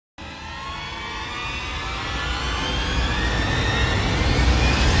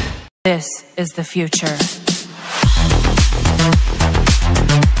This is the future.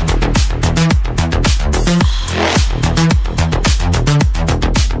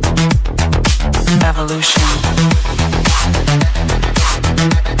 Evolution.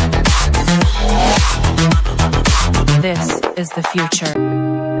 This is the future.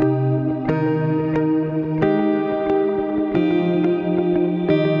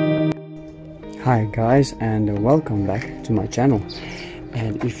 Hi guys, and welcome back to my channel.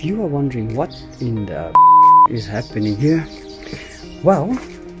 And if you are wondering what in the is happening here, well,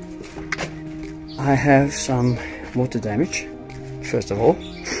 I have some water damage first of all,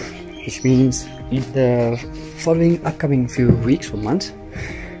 which means in the following upcoming few weeks or months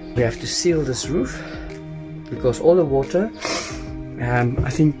we have to seal this roof because all the water I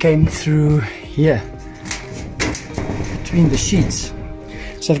think came through here between the sheets.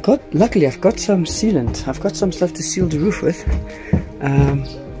 So luckily I've got some sealant. I've got some stuff to seal the roof with.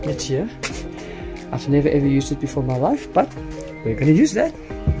 It's here. I've never ever used it before in my life, but we're gonna use that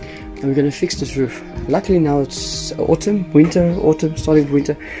and we're gonna fix this roof. Luckily now it's autumn, starting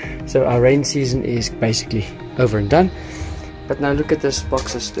winter, so our rain season is basically over and done. But now look at these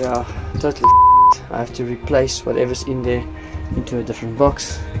boxes, they are totally I have to replace whatever's in there into a different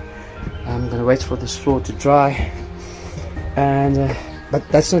box. I'm gonna wait for this floor to dry, and but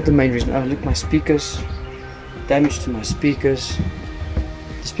that's not the main reason. Oh look, my speakers, damage to my speakers.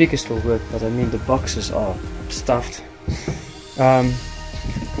 The speakers still work, but I mean the boxes are stuffed.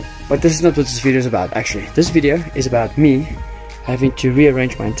 But this is not what this video is about actually. This video is about me having to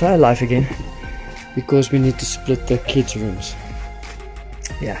rearrange my entire life again because we need to split the kids' rooms.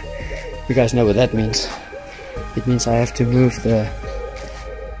 Yeah, you guys know what that means. It means I have to move the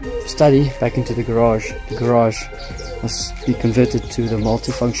study back into the garage. The garage must be converted to the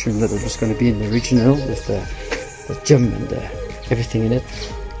multifunction that it was going to be in the original, with the gym and everything in it.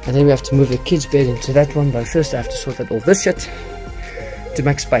 And then we have to move the kids' bed into that one, but first I have to sort out all this shit to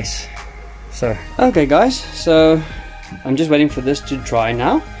make space. So okay guys, so I'm just waiting for this to dry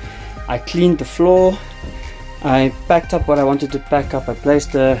now. I cleaned the floor, I packed up what I wanted to pack up. I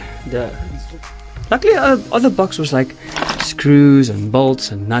placed the luckily other box was like screws and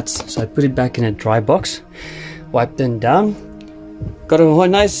bolts and nuts, so I put it back in a dry box, wiped them down, got a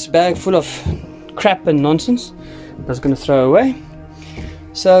nice bag full of crap and nonsense I was going to throw away.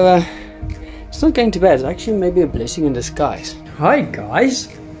 So it's not going too bad. It's actually maybe a blessing in disguise. Hi guys,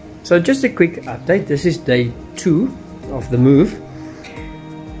 so just a quick update. This is day 2 of the move.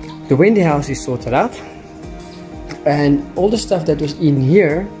 The Wendy house is sorted out, and all the stuff that was in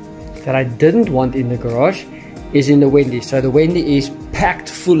here that I didn't want in the garage is in the Wendy. So the Wendy is packed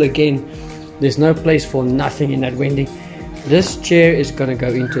full again. There's no place for nothing in that Wendy. This chair is gonna go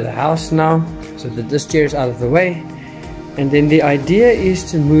into the house now, so that this chair is out of the way. And then the idea is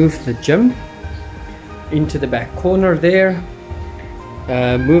to move the gym into the back corner there,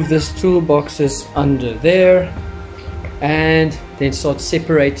 move these toolboxes under there, and then start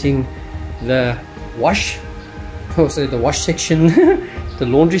separating the wash section the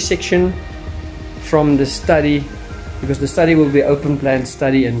laundry section from the study, because the study will be open plan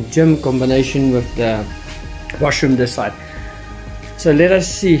study and gym combination with the washroom this side. So let us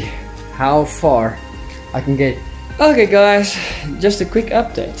see how far I can get. Okay guys, just a quick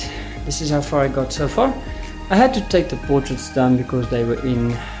update. This is how far I got so far. I had to take the portraits down because they were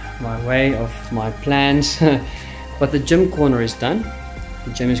in my way of my plans. But the gym corner is done.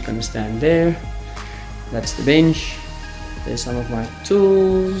 The gym is going to stand there. That's the bench. There's some of my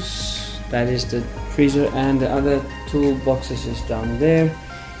tools. That is the freezer, and the other tool boxes is down there.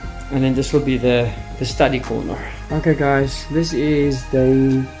 And then this will be the study corner. Okay guys, this is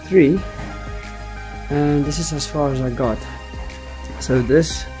day 3. And this is as far as I got. So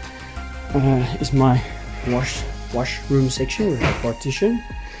this is my washroom section with a partition.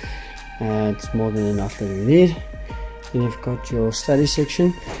 It's more than enough that we need. Then you've got your study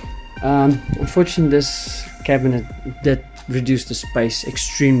section. Unfortunately this cabinet did reduce the space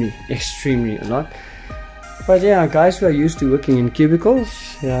extremely a lot. But yeah, guys who are used to working in cubicles,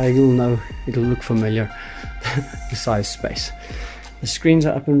 yeah, you'll know, it'll look familiar. The size space. The screens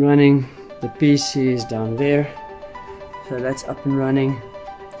are up and running. The PC is down there, so that's up and running.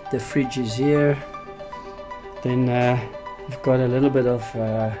 The fridge is here. Then we've got a little bit of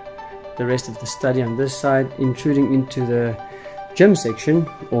the rest of the study on this side, intruding into the gym section,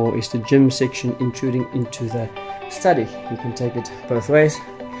 or is the gym section intruding into the study? You can take it both ways.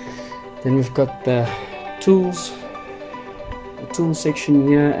 Then we've got the tools, the tool section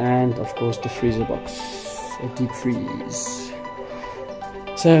here, and of course the freezer box, a deep freeze.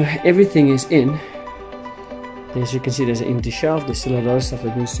 So everything is in. As you can see, there's an empty shelf. There's still a lot of stuff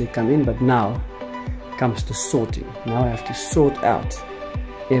that needs to come in, but now comes to sorting. Now I have to sort out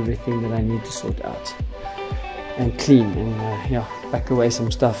everything that I need to sort out and clean and yeah, pack away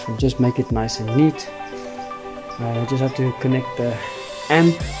some stuff and just make it nice and neat. I just have to connect the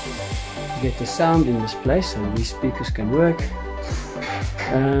amp to get the sound in this place so these speakers can work.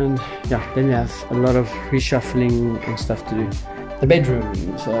 And yeah, then we have a lot of reshuffling and stuff to do. The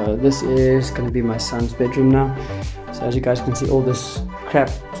bedroom. So this is going to be my son's bedroom now. So as you guys can see, all this crap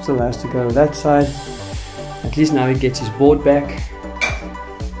still has to go to that side. At least now he gets his board back.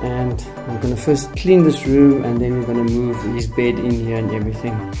 And I'm going to first clean this room, and then we're going to move his bed in here and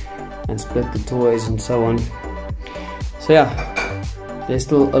everything, and split the toys and so on. So yeah, there's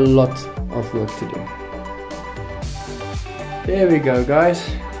still a lot of work to do. There we go, guys.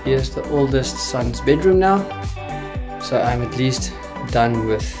 Here's the oldest son's bedroom now. So I'm at least done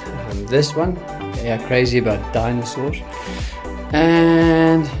with this one. They are crazy about dinosaurs.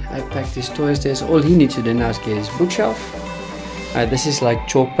 And I packed his toys there. So all he needs to do now is get his bookshelf. This is like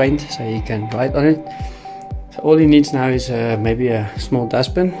chalk paint, so he can write on it. So all he needs now is maybe a small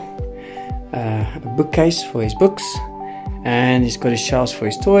dustbin, a bookcase for his books, and he's got his shelves for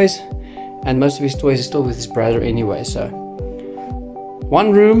his toys. And most of his toys are still with his brother anyway, so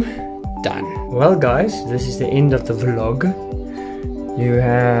one room done. Well guys, this is the end of the vlog.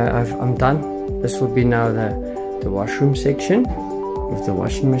 I'm done. This will be now the washroom section with the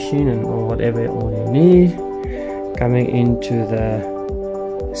washing machine and whatever all you need. Coming into the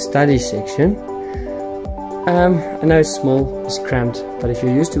study section. I know it's small, it's cramped, but if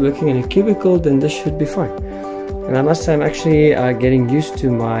you're used to working in a cubicle, then this should be fine. And I must say I'm actually getting used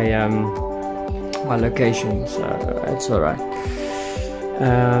to my my location, so it's alright.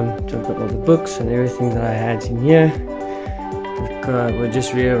 So I've got all the books and everything that I had in here. We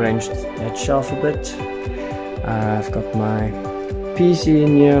just rearranged that shelf a bit. I've got my PC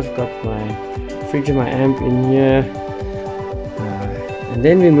in here, I've got my fridge and my amp in here. And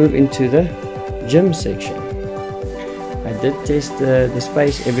then we move into the gym section. I did test the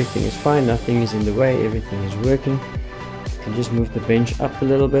space, everything is fine, nothing is in the way, everything is working. I can just move the bench up a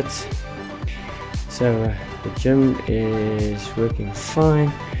little bit. So the gym is working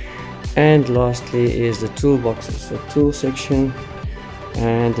fine. And lastly is the toolboxes, the tool section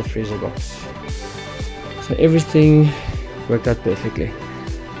and the freezer box. So everything worked out perfectly.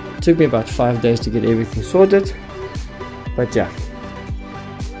 It took me about 5 days to get everything sorted, but yeah,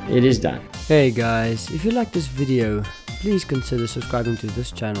 it is done. Hey guys, if you like this video, please consider subscribing to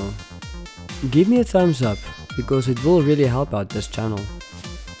this channel. Give me a thumbs up because it will really help out this channel.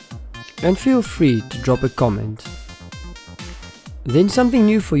 And feel free to drop a comment. Then something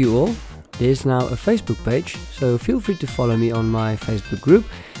new for you all, there's now a Facebook page, so feel free to follow me on my Facebook group.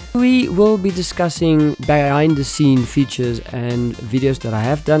 We will be discussing behind the scene features and videos that I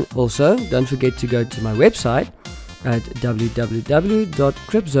have done. Also, don't forget to go to my website at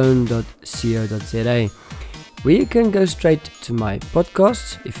www.cripzone.co.za, where you can go straight to my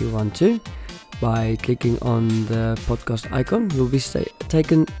podcasts if you want to. By clicking on the podcast icon, you'll be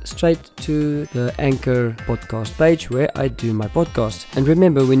taken straight to the Anchor podcast page where I do my podcast. And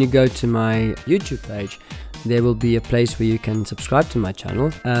remember, when you go to my YouTube page, there will be a place where you can subscribe to my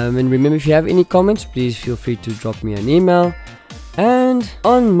channel. And remember, if you have any comments, please feel free to drop me an email. And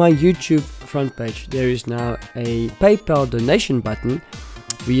on my YouTube front page, there is now a PayPal donation button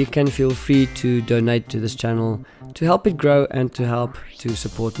where you can feel free to donate to this channel to help it grow and to help to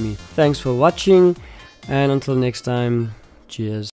support me. Thanks for watching, and until next time, cheers.